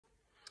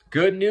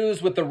Good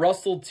news with the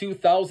Russell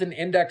 2000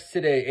 index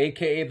today,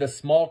 aka the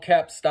small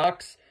cap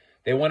stocks.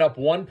 They went up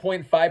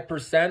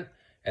 1.5%,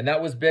 and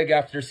that was big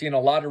after seeing a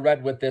lot of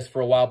red with this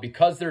for a while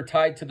because they're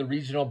tied to the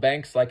regional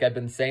banks. Like I've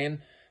been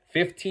saying,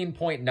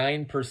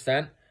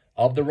 15.9%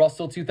 of the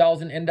Russell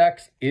 2000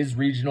 index is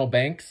regional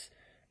banks.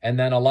 And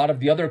then a lot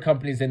of the other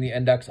companies in the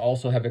index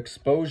also have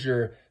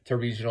exposure to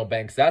regional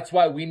banks. That's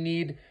why we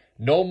need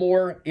no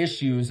more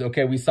issues.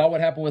 Okay, we saw what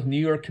happened with New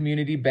York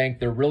Community Bank.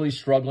 They're really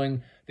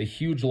struggling. The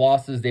huge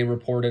losses they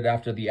reported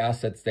after the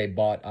assets they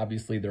bought,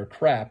 obviously they're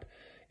crap.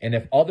 And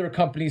if other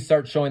companies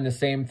start showing the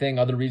same thing,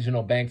 other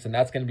regional banks, and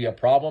that's going to be a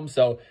problem.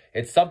 So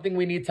it's something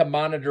we need to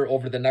monitor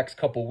over the next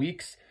couple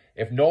weeks.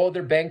 If no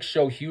other banks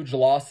show huge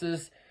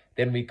losses,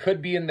 then we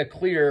could be in the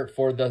clear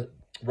for the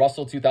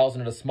Russell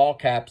 2000 or the small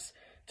caps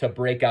to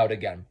break out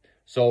again.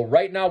 So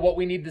right now, what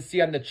we need to see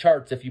on the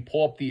charts, if you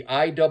pull up the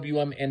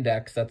IWM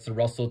index, that's the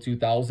Russell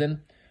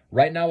 2000,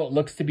 right now it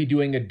looks to be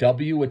doing a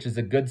W, which is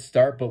a good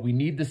start, but we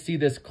need to see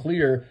this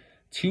clear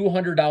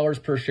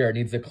 $200 per share. It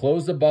needs to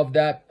close above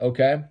that,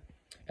 okay?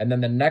 And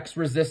then the next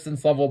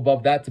resistance level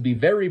above that to be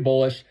very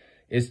bullish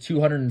is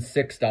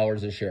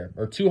 $206 a share,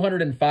 or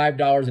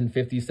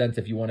 $205.50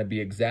 if you want to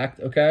be exact,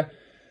 okay?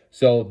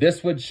 So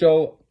this would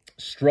show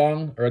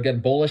strong, or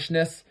again,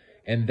 bullishness,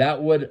 and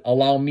that would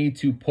allow me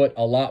to put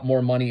a lot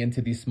more money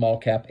into these small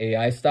cap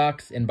AI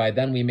stocks. And by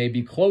then we may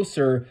be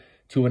closer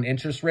to an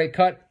interest rate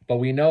cut, but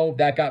we know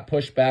that got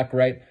pushed back,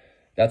 right?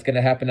 That's going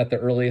to happen at the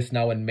earliest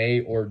now in May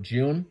or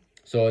June.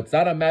 So it's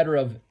not a matter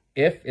of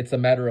if, it's a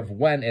matter of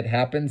when it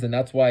happens. And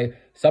that's why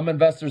some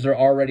investors are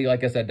already,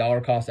 like I said,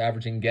 dollar cost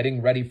averaging,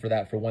 getting ready for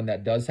that, for when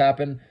that does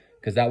happen,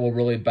 because that will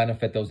really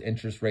benefit those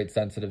interest rate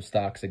sensitive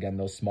stocks. Again,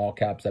 those small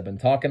caps I've been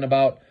talking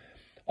about.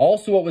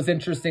 Also, what was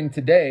interesting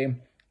today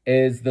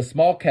is the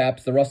small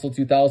caps, the Russell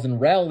 2000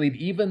 rallied,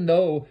 even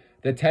though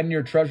the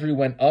 10-year treasury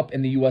went up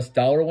and the US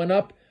dollar went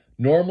up.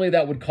 Normally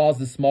that would cause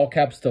the small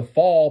caps to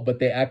fall, but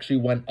they actually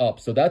went up.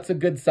 So that's a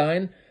good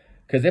sign,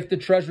 because if the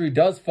treasury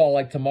does fall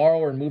like tomorrow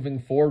or moving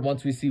forward,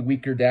 once we see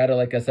weaker data,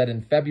 like I said,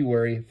 in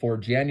February for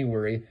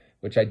January,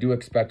 which I do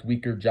expect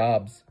weaker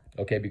jobs,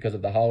 okay, because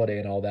of the holiday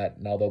and all that.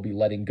 Now they'll be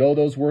letting go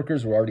those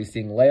workers. We're already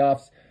seeing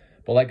layoffs.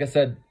 But like I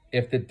said,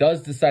 if it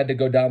does decide to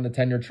go down the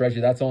 10-year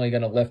treasury, that's only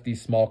going to lift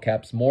these small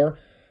caps more.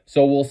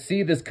 So we'll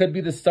see. This could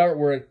be the start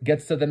where it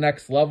gets to the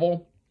next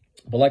level.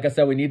 But like I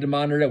said, we need to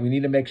monitor it. We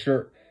need to make sure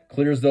it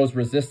clears those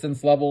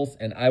resistance levels.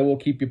 And I will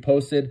keep you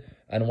posted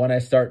on when I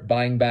start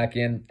buying back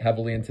in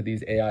heavily into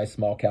these AI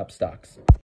small cap stocks.